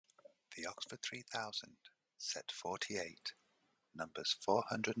The Oxford 3000, set 48, numbers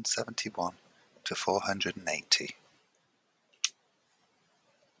 471 to 480.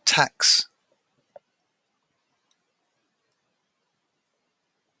 Tax.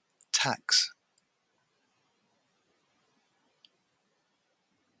 Tax.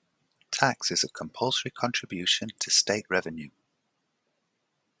 Tax is a compulsory contribution to state revenue.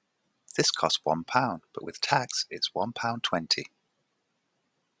 This costs £1, but with tax it's £1.20.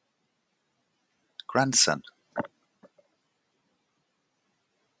 Grandson.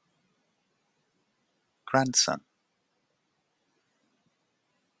 Grandson.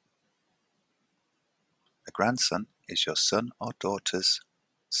 A grandson is your son or daughter's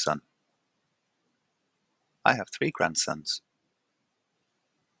son. I have 3 grandsons.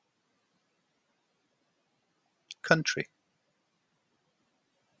 Country.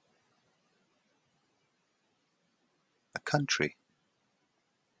 A country.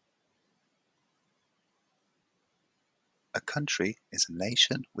 A country is a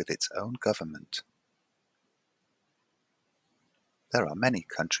nation with its own government. There are many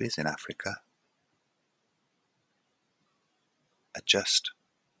countries in Africa. Adjust.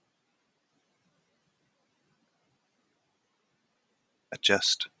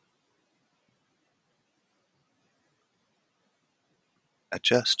 Adjust.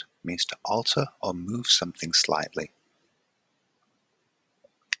 Adjust means to alter or move something slightly.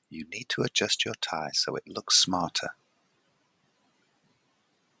 You need to adjust your tie so it looks smarter.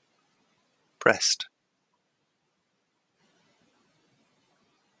 Breast.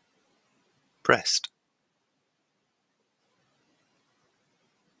 Breast.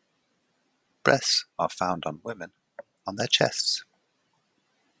 Breasts are found on women on their chests.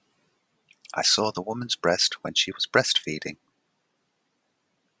 I saw the woman's breast when she was breastfeeding.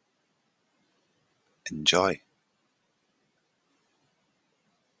 Enjoy.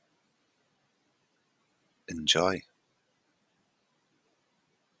 Enjoy.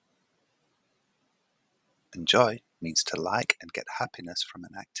 Enjoy means to like and get happiness from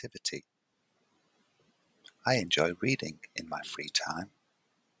an activity. I enjoy reading in my free time.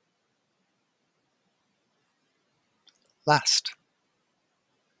 Last.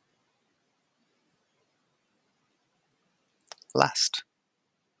 Last.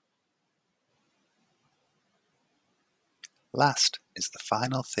 Last is the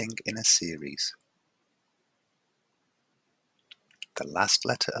final thing in a series. The last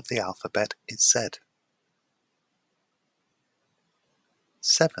letter of the alphabet is Z.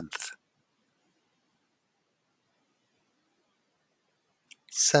 Seventh.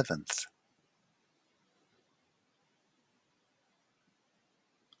 Seventh.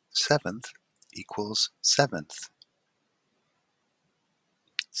 Seventh equals seventh.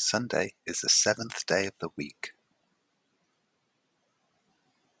 Sunday is the 7th day of the week.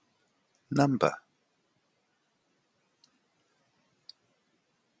 Number.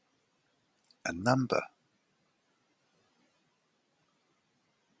 A number.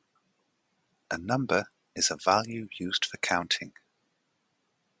 A number is a value used for counting.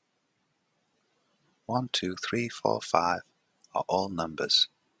 1, 2, 3, 4, 5 are all numbers.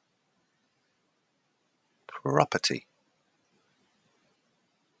 Property.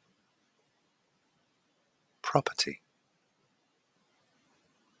 Property.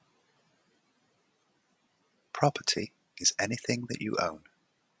 Property is anything that you own.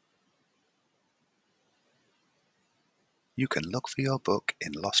 You can look for your book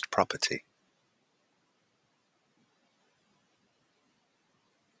in Lost Property.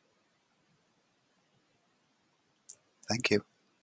 Thank you.